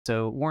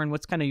So, Warren,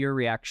 what's kind of your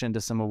reaction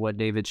to some of what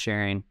David's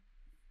sharing?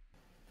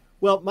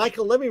 Well,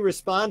 Michael, let me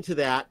respond to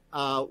that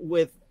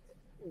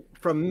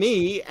from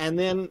me, and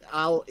then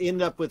I'll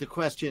end up with a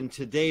question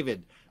to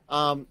David.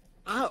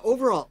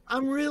 Overall,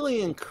 I'm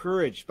really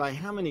encouraged by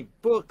how many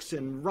books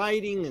and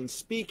writing and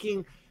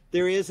speaking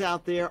there is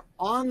out there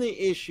on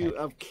the issue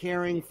of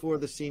caring for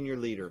the senior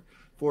leader,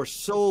 for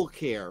soul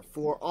care,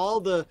 for all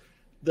the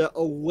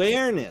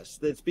awareness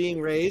that's being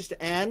raised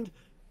and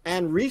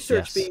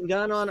research being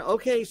done on,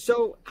 okay,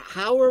 so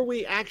how are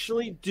we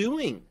actually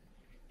doing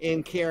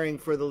in caring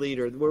for the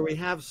leader, where we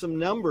have some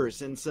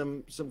numbers and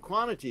some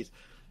quantities.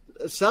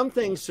 Some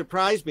things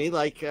surprised me,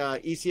 like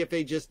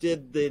ECFA just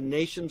did the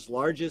nation's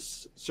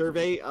largest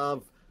survey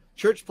of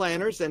church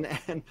planners, and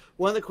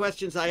one of the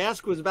questions I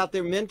asked was about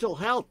their mental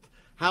health.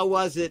 How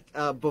was it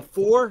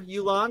before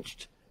you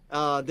launched,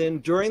 then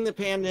during the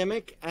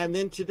pandemic, and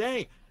then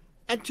today?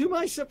 And to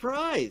my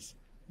surprise,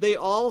 they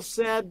all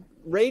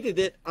rated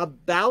it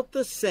about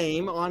the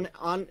same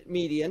on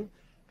median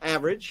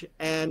average,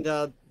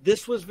 and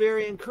this was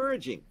very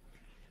encouraging.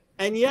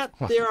 And yet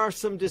there are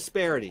some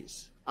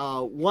disparities,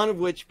 one of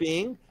which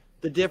being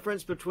the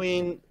difference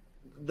between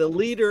the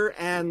leader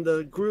and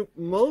the group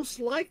most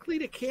likely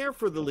to care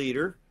for the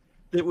leader,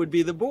 that would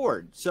be the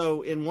board.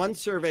 So in one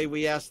survey,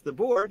 we asked the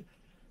board,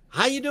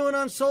 how you doing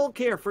on soul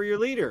care for your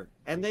leader?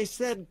 And they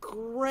said,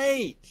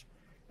 great.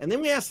 And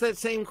then we asked that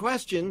same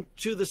question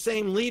to the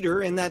same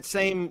leader in that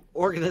same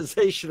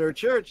organization or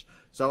church.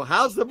 So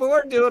how's the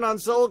board doing on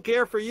soul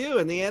care for you?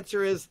 And the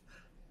answer is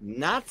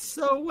not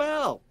so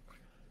well.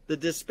 The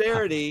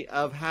disparity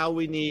of how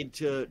we need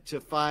to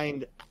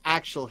find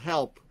actual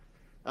help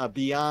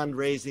beyond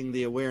raising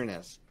the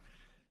awareness.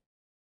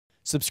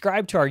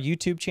 Subscribe to our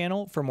YouTube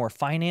channel for more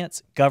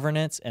finance,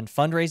 governance, and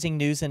fundraising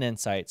news and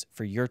insights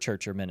for your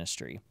church or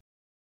ministry.